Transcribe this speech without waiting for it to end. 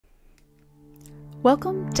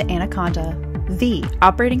Welcome to Anaconda, the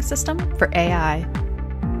operating system for AI.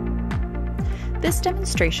 This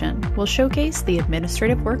demonstration will showcase the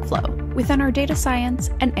administrative workflow within our data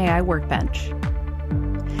science and AI workbench.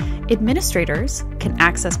 Administrators can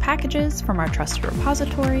access packages from our trusted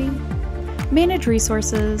repository, manage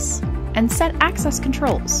resources, and set access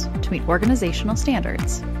controls to meet organizational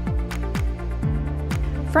standards.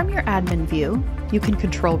 From your admin view, you can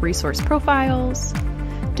control resource profiles,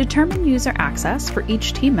 determine user access for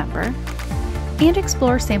each team member, and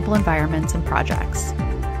explore sample environments and projects.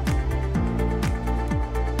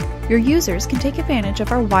 Your users can take advantage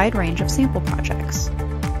of our wide range of sample projects,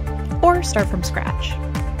 or start from scratch.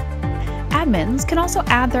 Admins can also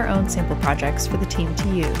add their own sample projects for the team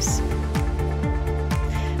to use.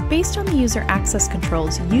 Based on the user access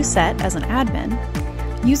controls you set as an admin,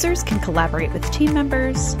 users can collaborate with team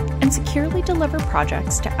members and securely deliver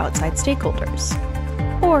projects to outside stakeholders,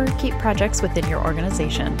 or keep projects within your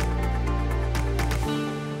organization.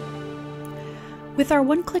 With our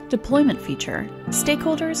one-click deployment feature,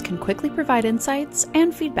 stakeholders can quickly provide insights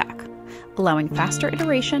and feedback, allowing faster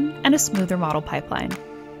iteration and a smoother model pipeline.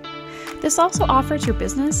 This also offers your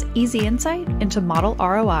business easy insight into model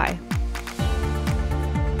ROI.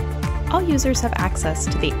 All users have access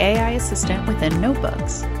to the AI Assistant within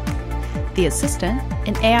Notebooks. The Assistant,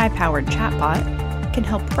 an AI-powered chatbot, can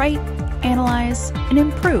help write, analyze, and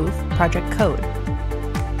improve project code.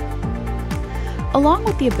 Along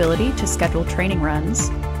with the ability to schedule training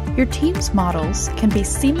runs, your team's models can be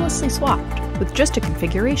seamlessly swapped with just a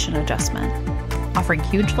configuration adjustment, offering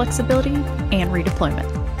huge flexibility and redeployment.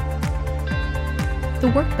 The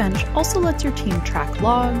Workbench also lets your team track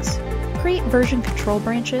logs, create version control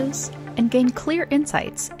branches, and gain clear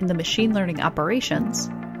insights in the machine learning operations,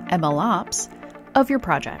 MLOps, of your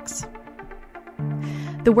projects.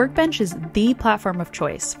 The Workbench is the platform of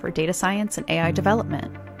choice for data science and AI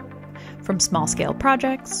development. From small-scale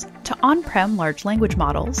projects to on-prem large language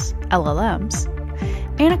models, LLMs,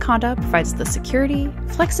 Anaconda provides the security,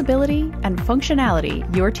 flexibility, and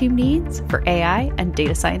functionality your team needs for AI and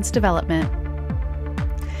data science development.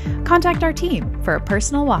 Contact our team for a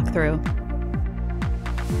personal walkthrough.